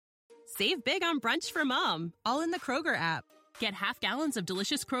Save big on brunch for mom, all in the Kroger app. Get half gallons of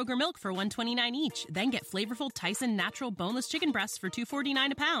delicious Kroger milk for $1.29 each. Then get flavorful Tyson natural boneless chicken breasts for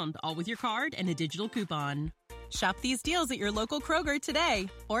 $2.49 a pound, all with your card and a digital coupon. Shop these deals at your local Kroger today,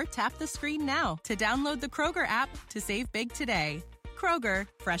 or tap the screen now to download the Kroger app to save big today. Kroger,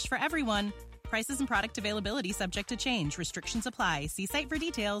 fresh for everyone. Prices and product availability subject to change. Restrictions apply. See site for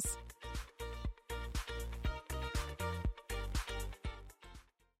details.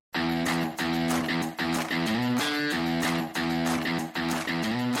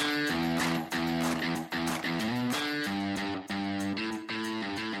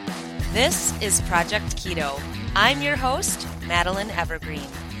 This is Project Keto. I'm your host, Madeline Evergreen.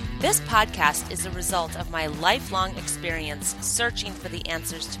 This podcast is a result of my lifelong experience searching for the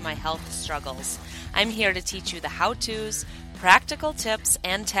answers to my health struggles. I'm here to teach you the how-tos, practical tips,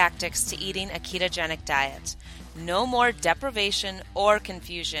 and tactics to eating a ketogenic diet. No more deprivation or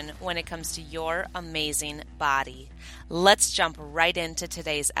confusion when it comes to your amazing body. Let's jump right into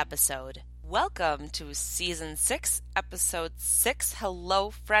today's episode. Welcome to Season 6, Episode 6.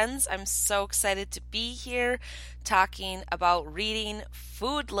 Hello, friends. I'm so excited to be here talking about reading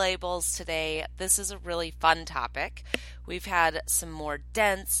food labels today. This is a really fun topic. We've had some more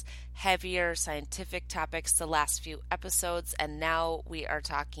dense, heavier scientific topics the last few episodes, and now we are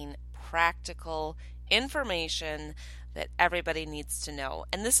talking practical information that everybody needs to know.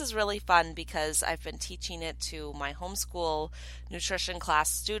 And this is really fun because I've been teaching it to my homeschool nutrition class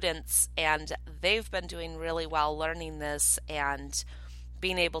students, and they've been doing really well learning this and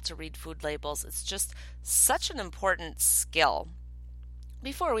being able to read food labels. It's just such an important skill.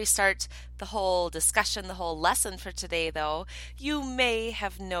 Before we start the whole discussion, the whole lesson for today, though, you may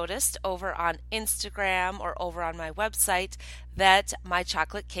have noticed over on Instagram or over on my website that my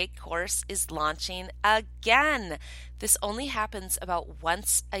chocolate cake course is launching again. This only happens about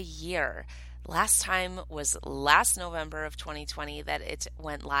once a year. Last time was last November of 2020 that it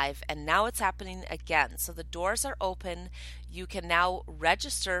went live, and now it's happening again. So the doors are open. You can now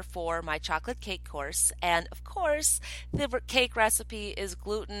register for my chocolate cake course. And of course, the cake recipe is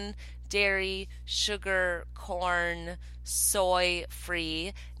gluten, dairy, sugar, corn, soy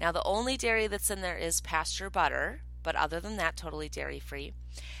free. Now the only dairy that's in there is pasture butter, but other than that, totally dairy free.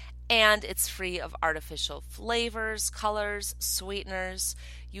 And it's free of artificial flavors, colors, sweeteners.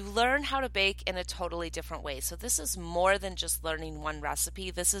 You learn how to bake in a totally different way. So this is more than just learning one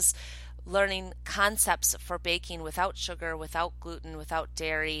recipe. This is learning concepts for baking without sugar, without gluten, without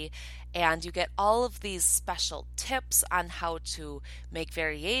dairy. And you get all of these special tips on how to make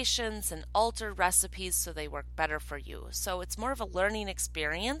variations and alter recipes so they work better for you. So it's more of a learning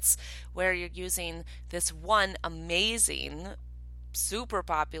experience where you're using this one amazing, super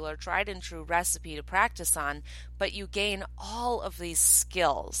popular, tried and true recipe to practice on, but you gain all of these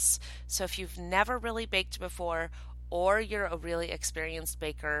skills. So if you've never really baked before, or you're a really experienced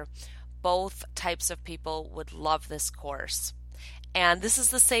baker, both types of people would love this course. And this is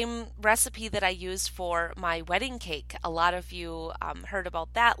the same recipe that I used for my wedding cake. A lot of you heard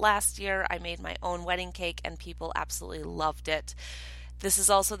about that last year. I made my own wedding cake and people absolutely loved it. This is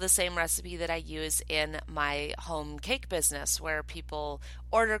also the same recipe that I use in my home cake business, where people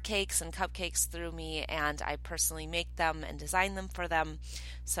order cakes and cupcakes through me, and I personally make them and design them for them.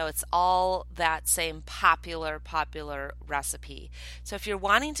 So it's all that same popular recipe. So if you're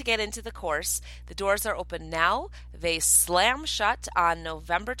wanting to get into the course, the doors are open now. They slam shut on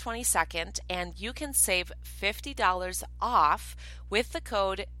November 22nd, and you can save $50 off with the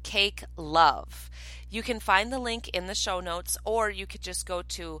code CAKELOVE. You can find the link in the show notes, or you could just go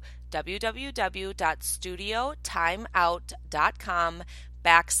to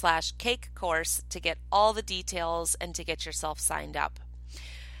www.studiotimeout.com/cake course to get all the details and to get yourself signed up.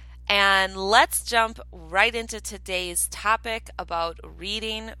 And let's jump right into today's topic about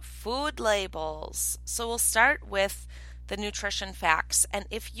reading food labels. So we'll start with the nutrition facts. And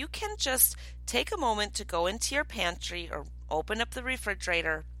if you can just take a moment to go into your pantry or open up the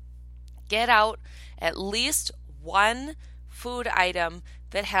refrigerator, get out at least one food item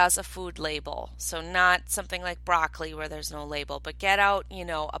that has a food label. So not something like broccoli where there's no label, but get out,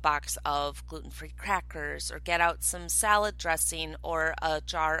 a box of gluten-free crackers, or get out some salad dressing or a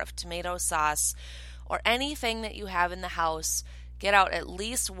jar of tomato sauce, or anything that you have in the house. Get out at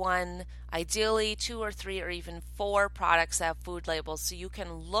least one, ideally 2 or 3 or even 4 products that have food labels so you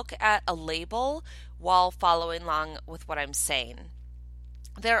can look at a label while following along with what I'm saying.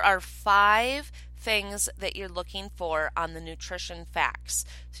 There are 5 things that you're looking for on the nutrition facts.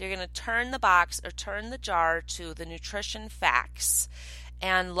 So you're going to turn the box or turn the jar to the nutrition facts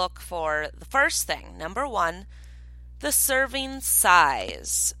and look for the first thing. Number 1, The serving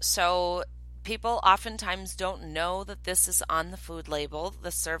size. So people oftentimes don't know that this is on the food label.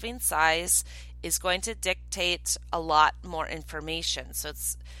 The serving size is going to dictate a lot more information. So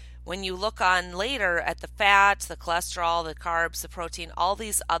it's when you look on later at the fat, the cholesterol, the carbs, the protein, all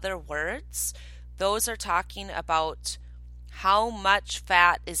these other words, those are talking about how much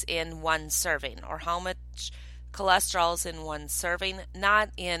fat is in one serving or how much cholesterol is in one serving, not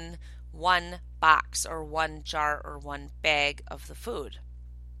in one box or one jar or one bag of the food.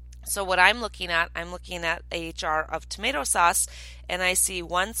 So what I'm looking at a jar of tomato sauce, and I see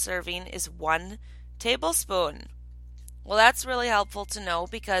one serving is 1 tablespoon. Well, that's really helpful to know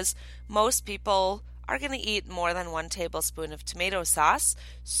because most people are going to eat more than 1 tablespoon of tomato sauce,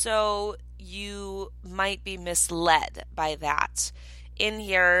 so you might be misled by that. In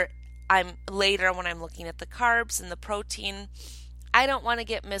here, later when I'm looking at the carbs and the protein, I don't want to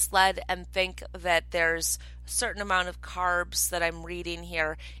get misled and think that there's a certain amount of carbs that I'm reading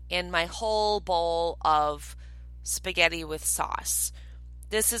here in my whole bowl of spaghetti with sauce.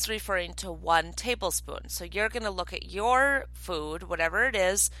 This is referring to 1 tablespoon. So you're going to look at your food, whatever it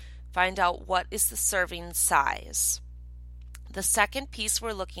is, find out what is the serving size. The second piece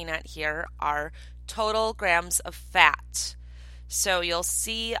we're looking at here are total grams of fat. So you'll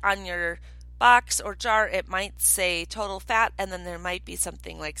see on your box or jar, it might say total fat, and then there might be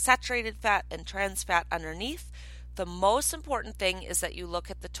something like saturated fat and trans fat underneath. The most important thing is that you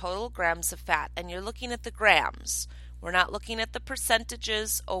look at the total grams of fat, and you're looking at the grams. We're not looking at the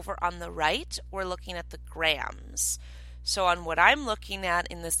percentages over on the right, we're looking at the grams. So on what I'm looking at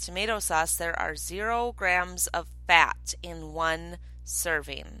in this tomato sauce, there are 0 grams of fat in 1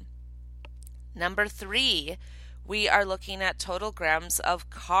 serving. Number 3, we are looking at total grams of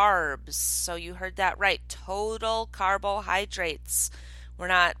carbs. So you heard that right, total carbohydrates. We're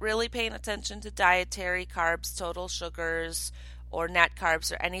not really paying attention to dietary carbs, total sugars, or net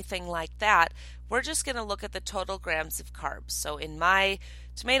carbs, or anything like that. We're just going to look at the total grams of carbs. So in my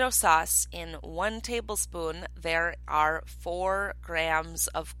tomato sauce, in 1 tablespoon, there are 4 grams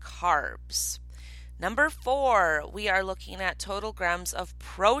of carbs. Number 4, we are looking at total grams of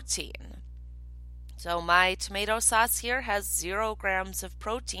protein. So my tomato sauce here has 0 grams of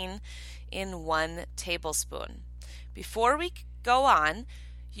protein in 1 tablespoon. Before we go on,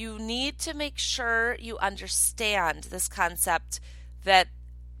 you need to make sure you understand this concept that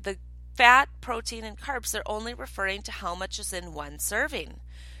the fat, protein, and carbs, they're only referring to how much is in 1 serving.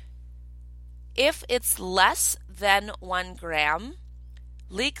 If it's less than 1 gram,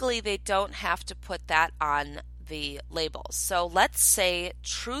 legally they don't have to put that on the label. So let's say,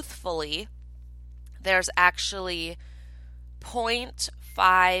 truthfully, there's actually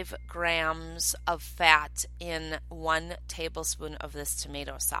 0.5 grams of fat in 1 tablespoon of this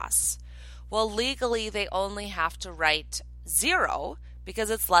tomato sauce. Well, legally, they only have to write 0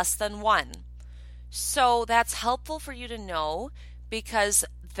 because it's less than 1. So that's helpful for you to know because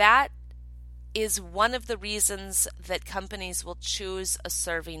that is one of the reasons that companies will choose a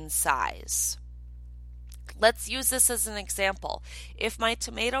serving size. Let's use this as an example. If my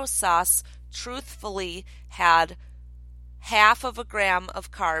tomato sauce truthfully had 0.5 gram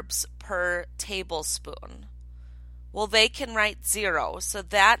of carbs per tablespoon, well, they can write 0. So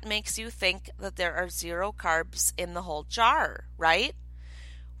that makes you think that there are 0 carbs in the whole jar, right?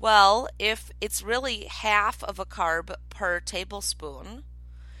 Well, if it's really 0.5 carb per tablespoon,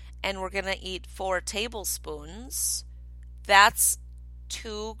 and we're going to eat 4 tablespoons, that's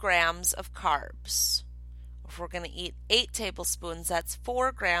 2 grams of carbs. If we're going to eat 8 tablespoons, that's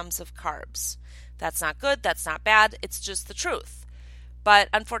 4 grams of carbs. That's not good, that's not bad, it's just the truth. But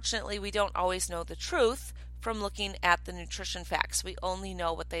unfortunately, we don't always know the truth from looking at the nutrition facts. We only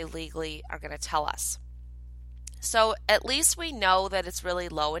know what they legally are going to tell us. So at least we know that it's really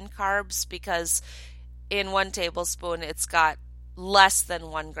low in carbs because in 1 tablespoon, it's got less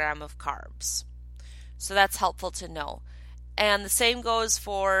than 1 gram of carbs. So that's helpful to know. And the same goes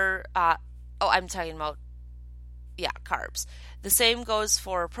for, carbs. The same goes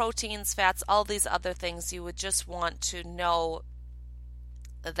for proteins, fats, all these other things. You would just want to know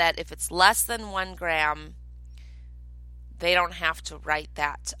that if it's less than 1 gram, they don't have to write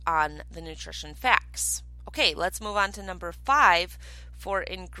that on the nutrition facts. Okay, let's move on to number 5 for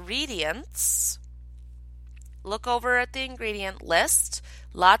ingredients. Look over at the ingredient list.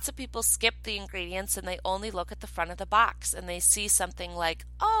 Lots of people skip the ingredients and they only look at the front of the box and they see something like,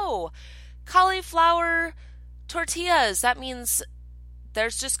 cauliflower tortillas. That means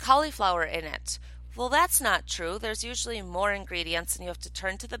there's just cauliflower in it. Well, that's not true. There's usually more ingredients and you have to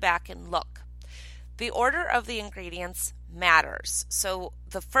turn to the back and look. The order of the ingredients matters. So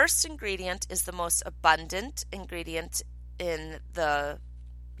the first ingredient is the most abundant ingredient in the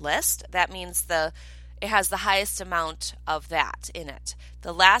list. That means it has the highest amount of that in it.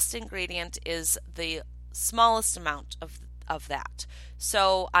 The last ingredient is the smallest amount of that.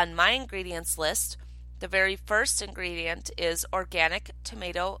 So on my ingredients list, the very first ingredient is organic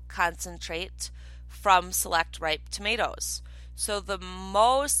tomato concentrate from Select Ripe Tomatoes. So the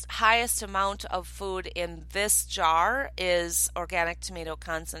highest amount of food in this jar is organic tomato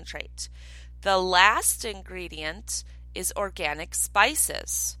concentrate. The last ingredient is organic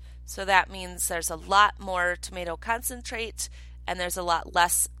spices. So that means there's a lot more tomato concentrate and there's a lot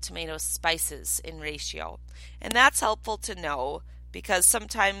less tomato spices in ratio. And that's helpful to know because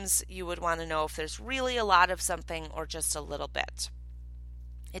sometimes you would want to know if there's really a lot of something or just a little bit.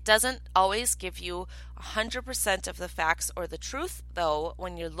 It doesn't always give you 100% of the facts or the truth, though,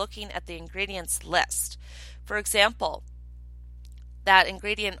 when you're looking at the ingredients list. For example, that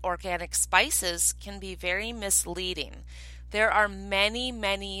ingredient organic spices can be very misleading. There are many,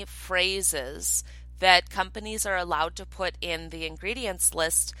 many phrases that companies are allowed to put in the ingredients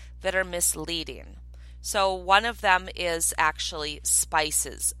list that are misleading. So one of them is actually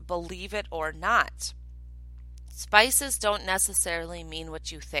spices, believe it or not. Spices don't necessarily mean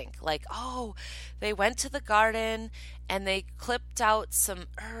what you think. Like, oh, they went to the garden and they clipped out some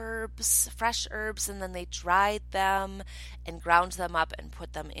herbs, fresh herbs, and then they dried them and ground them up and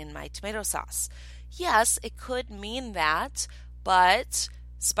put them in my tomato sauce. Yes, it could mean that, but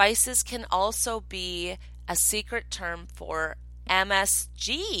spices can also be a secret term for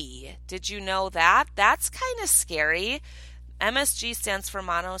MSG. Did you know that? That's kind of scary. MSG stands for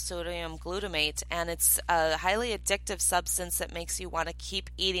monosodium glutamate, and it's a highly addictive substance that makes you want to keep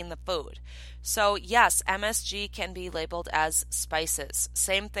eating the food. So yes, MSG can be labeled as spices.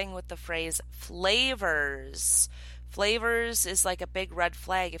 Same thing with the phrase flavors. Flavors is like a big red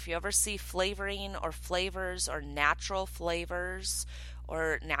flag. If you ever see flavoring or flavors or natural flavors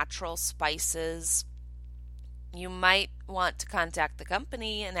or natural spices, you might want to contact the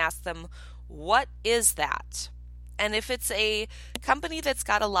company and ask them, what is that? And if it's a company that's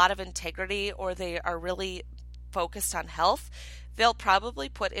got a lot of integrity or they are really focused on health, they'll probably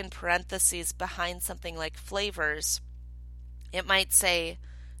put in parentheses behind something like flavors. It might say,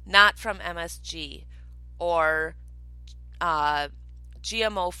 not from MSG or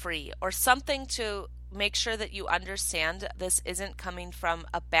GMO free or something to make sure that you understand this isn't coming from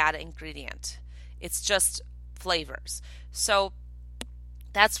a bad ingredient. It's just flavors. So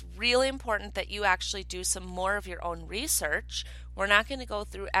that's really important that you actually do some more of your own research. We're not going to go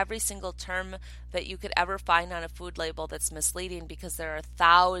through every single term that you could ever find on a food label that's misleading because there are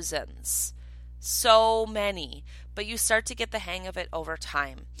thousands, so many, but you start to get the hang of it over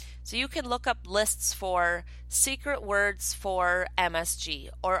time. So you can look up lists for secret words for MSG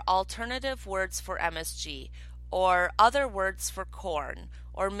or alternative words for MSG or other words for corn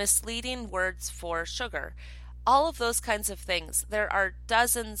or misleading words for sugar. All of those kinds of things. There are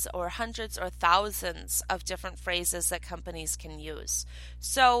dozens or hundreds or thousands of different phrases that companies can use.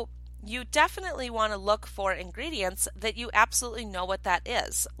 So you definitely want to look for ingredients that you absolutely know what that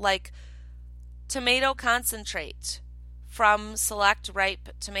is, like tomato concentrate from Select Ripe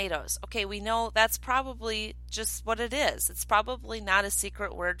Tomatoes. Okay, we know that's probably just what it is. It's probably not a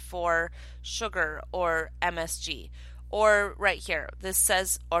secret word for sugar or MSG. Or right here, this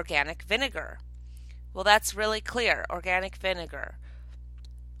says organic vinegar. Well, that's really clear, organic vinegar.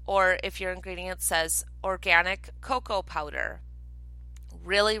 Or if your ingredient says organic cocoa powder,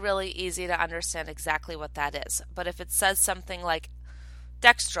 really, really easy to understand exactly what that is. But if it says something like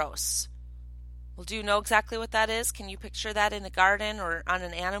dextrose, well, do you know exactly what that is? Can you picture that in a garden or on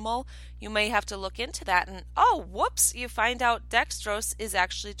an animal? You may have to look into that and, oh, whoops, you find out dextrose is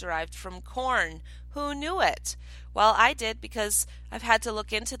actually derived from corn. Who knew it? Well, I did because I've had to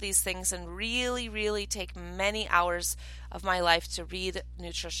look into these things and really, really take many hours of my life to read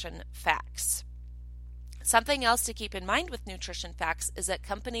nutrition facts. Something else to keep in mind with nutrition facts is that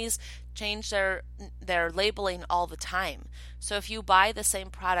companies change their labeling all the time. So if you buy the same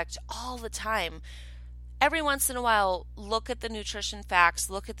product all the time, every once in a while, look at the nutrition facts,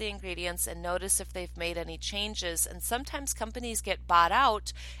 look at the ingredients, and notice if they've made any changes. And sometimes companies get bought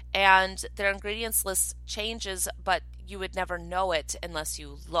out and their ingredients list changes, but you would never know it unless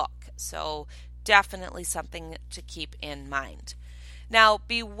you look. So definitely something to keep in mind. Now,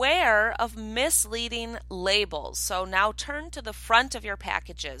 beware of misleading labels. So now turn to the front of your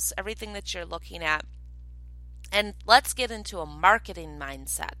packages, everything that you're looking at, and let's get into a marketing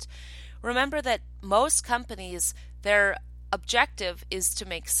mindset. Remember that most companies, their objective is to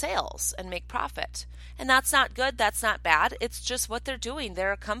make sales and make profit. And that's not good, that's not bad. It's just what they're doing.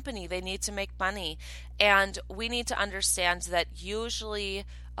 They're a company, they need to make money. And we need to understand that usually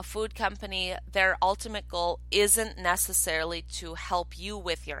a food company, their ultimate goal isn't necessarily to help you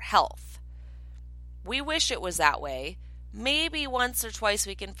with your health. We wish it was that way. Maybe once or twice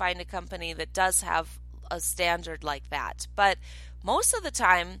we can find a company that does have a standard like that. But most of the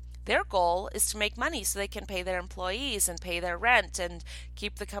time, their goal is to make money so they can pay their employees and pay their rent and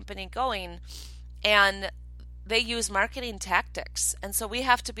keep the company going. And they use marketing tactics. And so we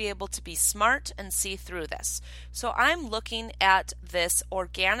have to be able to be smart and see through this. So I'm looking at this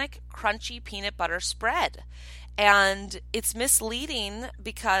organic crunchy peanut butter spread. And it's misleading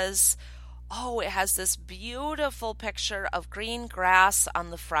because, it has this beautiful picture of green grass on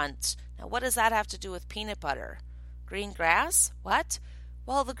the front. Now, what does that have to do with peanut butter? Green grass? What?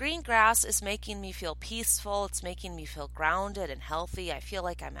 Well, the green grass is making me feel peaceful. It's making me feel grounded and healthy. I feel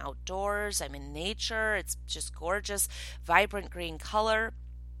like I'm outdoors. I'm in nature. It's just gorgeous, vibrant green color.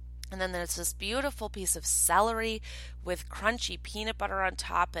 And then there's this beautiful piece of celery with crunchy peanut butter on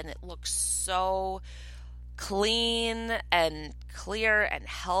top, and it looks so clean and clear and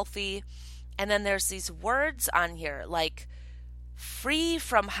healthy. And then there's these words on here like free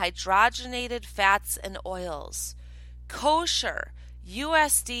from hydrogenated fats and oils, kosher,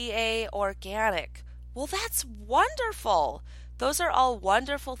 USDA organic. Well, that's wonderful. Those are all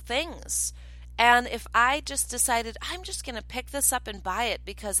wonderful things. And if I just decided I'm just going to pick this up and buy it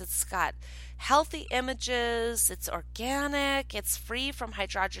because it's got healthy images, it's organic, it's free from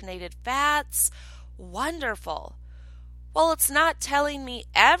hydrogenated fats, wonderful. Well, it's not telling me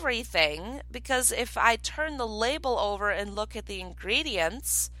everything, because if I turn the label over and look at the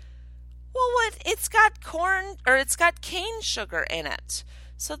ingredients, it's got it's got cane sugar in it.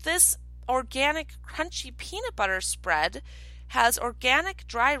 So this organic crunchy peanut butter spread has organic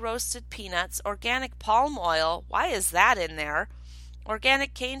dry roasted peanuts, organic palm oil. Why is that in there?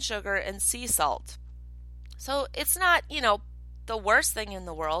 Organic cane sugar and sea salt. So it's not, the worst thing in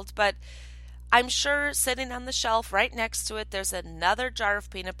the world, but I'm sure sitting on the shelf right next to it, there's another jar of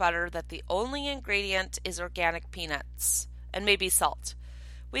peanut butter that the only ingredient is organic peanuts and maybe salt.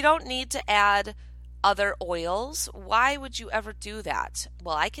 We don't need to add other oils. Why would you ever do that?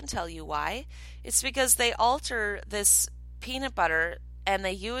 Well, I can tell you why. It's because they alter this peanut butter and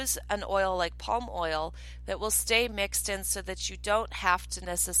they use an oil like palm oil that will stay mixed in so that you don't have to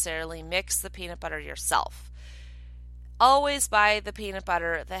necessarily mix the peanut butter yourself. Always buy the peanut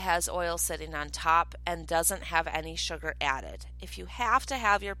butter that has oil sitting on top and doesn't have any sugar added. If you have to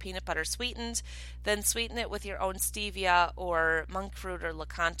have your peanut butter sweetened, then sweeten it with your own stevia or monk fruit or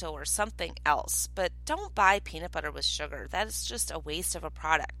Lakanto or something else. But don't buy peanut butter with sugar. That is just a waste of a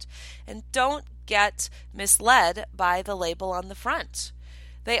product. And don't get misled by the label on the front.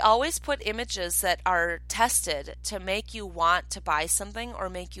 They always put images that are tested to make you want to buy something or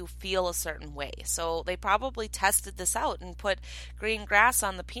make you feel a certain way. So they probably tested this out and put green grass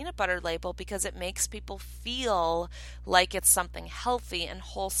on the peanut butter label because it makes people feel like it's something healthy and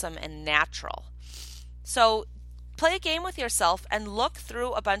wholesome and natural. So play a game with yourself and look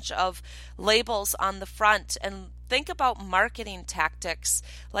through a bunch of labels on the front and think about marketing tactics.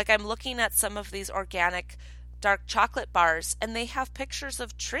 Like I'm looking at some of these organic dark chocolate bars, and they have pictures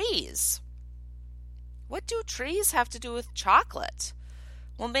of trees. What do trees have to do with chocolate?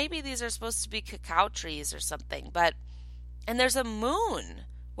 Well, maybe these are supposed to be cacao trees or something, and there's a moon.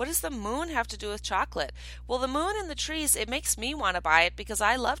 What does the moon have to do with chocolate? Well, the moon and the trees, it makes me want to buy it because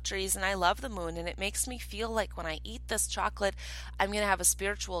I love trees and I love the moon, and it makes me feel like when I eat this chocolate, I'm going to have a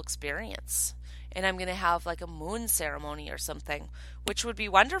spiritual experience. And I'm going to have like a moon ceremony or something, which would be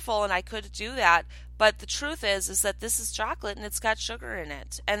wonderful, and I could do that. But the truth is that this is chocolate and it's got sugar in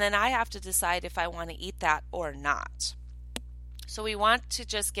it. And then I have to decide if I want to eat that or not. So we want to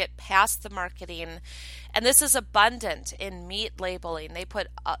just get past the marketing. And this is abundant in meat labeling. They put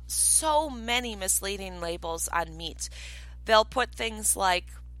so many misleading labels on meat. They'll put things like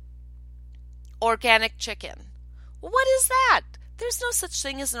organic chicken. Well, what is that? There's no such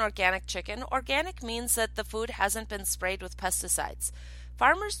thing as an organic chicken. Organic means that the food hasn't been sprayed with pesticides.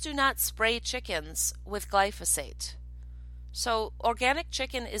 Farmers do not spray chickens with glyphosate. So organic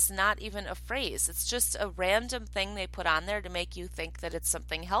chicken is not even a phrase. It's just a random thing they put on there to make you think that it's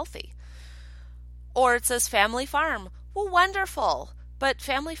something healthy. Or it says family farm. Well, wonderful. But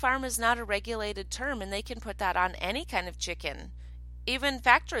family farm is not a regulated term, and they can put that on any kind of chicken, even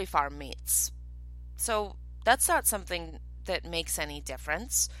factory farm meats. So that's not something that makes any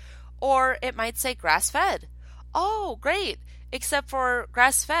difference. Or it might say grass-fed. Oh, great. except for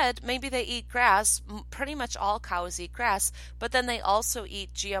grass-fed. Maybe they eat grass. Pretty much all cows eat grass, but then they also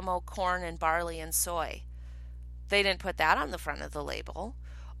eat GMO corn and barley and soy. They didn't put that on the front of the label.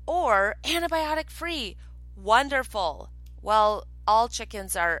 Or antibiotic-free. Wonderful. Well, all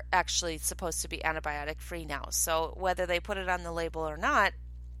chickens are actually supposed to be antibiotic-free now, so whether they put it on the label or not,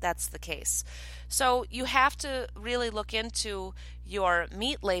 that's the case. So you have to really look into your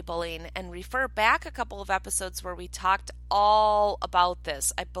meat labeling and refer back a couple of episodes where we talked all about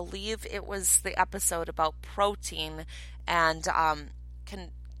this. I believe it was the episode about protein and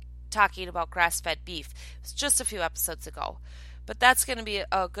talking about grass-fed beef. It was just a few episodes ago. But that's going to be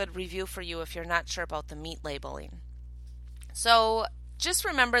a good review for you if you're not sure about the meat labeling. So just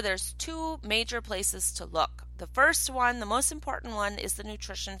remember there's two major places to look. The first one, the most important one, is the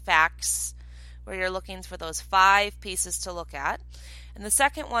nutrition facts, where you're looking for those 5 pieces to look at. And the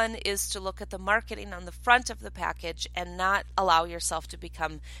second one is to look at the marketing on the front of the package and not allow yourself to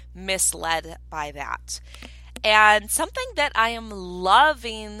become misled by that. And something that I am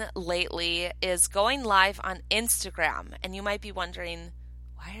loving lately is going live on Instagram. And you might be wondering,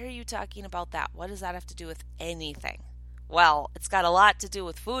 why are you talking about that? What does that have to do with anything? Well, it's got a lot to do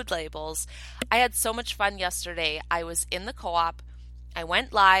with food labels. I had so much fun yesterday. I was in the co-op. I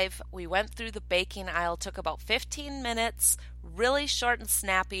went live. We went through the baking aisle. Took about 15 minutes, really short and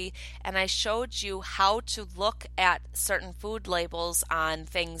snappy. And I showed you how to look at certain food labels on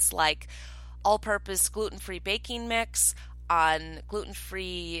things like all-purpose gluten-free baking mix, on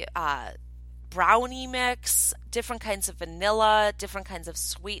gluten-free brownie mix, different kinds of vanilla, different kinds of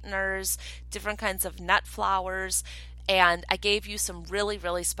sweeteners, different kinds of nut flours. And I gave you some really,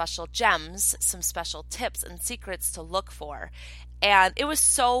 really special gems, some special tips and secrets to look for. And it was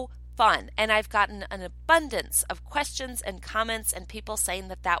so fun. And I've gotten an abundance of questions and comments and people saying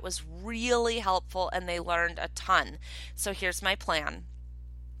that that was really helpful and they learned a ton. So here's my plan.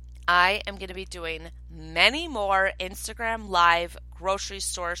 I am going to be doing many more Instagram Live grocery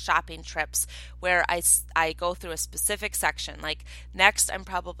store shopping trips where I go through a specific section. Like next, I'm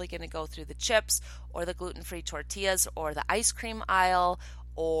probably going to go through the chips or the gluten-free tortillas or the ice cream aisle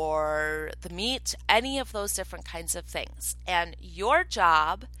or the meat, any of those different kinds of things. And your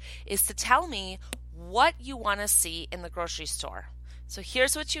job is to tell me what you want to see in the grocery store. So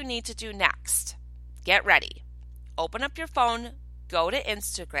here's what you need to do next. Get ready. Open up your phone. Go to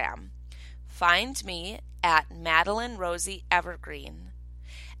Instagram, find me at Madeline Rosie Evergreen,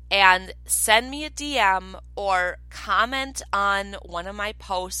 and send me a DM or comment on one of my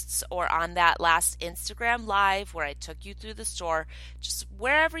posts or on that last Instagram Live where I took you through the store, just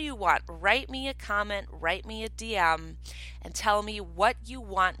wherever you want. Write me a comment, write me a DM, and tell me what you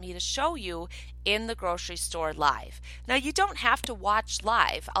want me to show you in the grocery store live. Now, you don't have to watch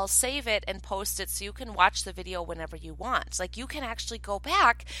live. I'll save it and post it so you can watch the video whenever you want. Like, you can actually go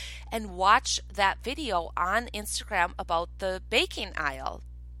back and watch that video on Instagram about the baking aisle.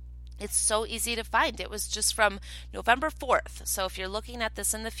 It's so easy to find. It was just from November 4th. So if you're looking at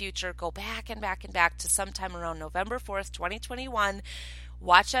this in the future, go back and back and back to sometime around November 4th, 2021.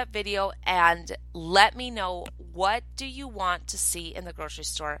 Watch that video and let me know, what do you want to see in the grocery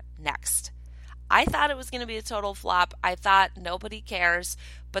store next? I thought it was going to be a total flop. I thought nobody cares,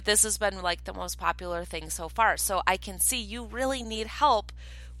 but this has been like the most popular thing so far. So I can see you really need help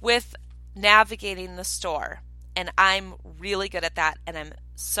with navigating the store. And I'm really good at that, and I'm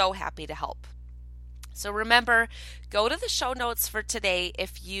so happy to help. So remember, go to the show notes for today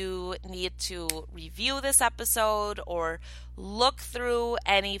if you need to review this episode or look through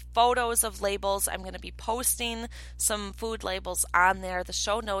any photos of labels. I'm going to be posting some food labels on there. The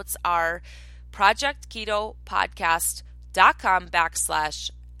show notes are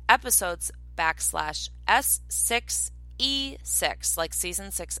projectketopodcast.com/episodes/S6E6, like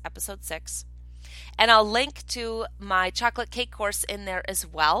season 6, episode 6. And I'll link to my chocolate cake course in there as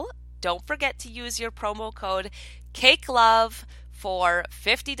well. Don't forget to use your promo code CAKELOVE for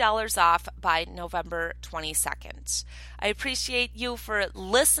 $50 off by November 22nd. I appreciate you for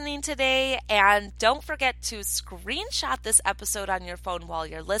listening today, and don't forget to screenshot this episode on your phone while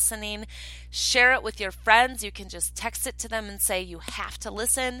you're listening. Share it with your friends. You can just text it to them and say you have to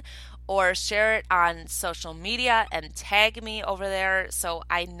listen, or share it on social media and tag me over there so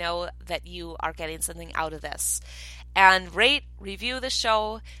I know that you are getting something out of this. And rate, review the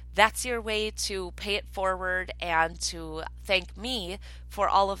show. That's your way to pay it forward and to thank me for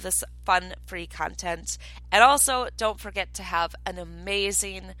all of this fun, free content. And also, don't forget to have an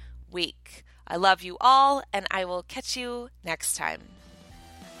amazing week. I love you all, and I will catch you next time.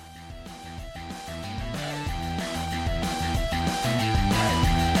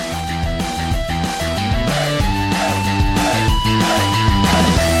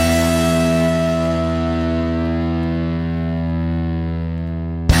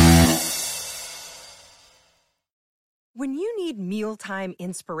 need mealtime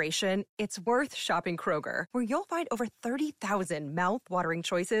inspiration, it's worth shopping Kroger, where you'll find over 30,000 mouth-watering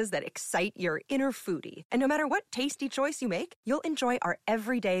choices that excite your inner foodie. And no matter what tasty choice you make, you'll enjoy our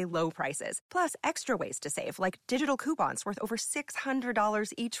everyday low prices, plus extra ways to save, like digital coupons worth over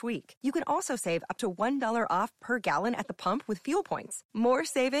 $600 each week. You can also save up to $1 off per gallon at the pump with fuel points. More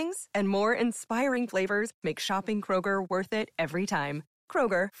savings and more inspiring flavors make shopping Kroger worth it every time.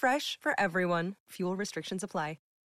 Kroger, fresh for everyone. Fuel restrictions apply.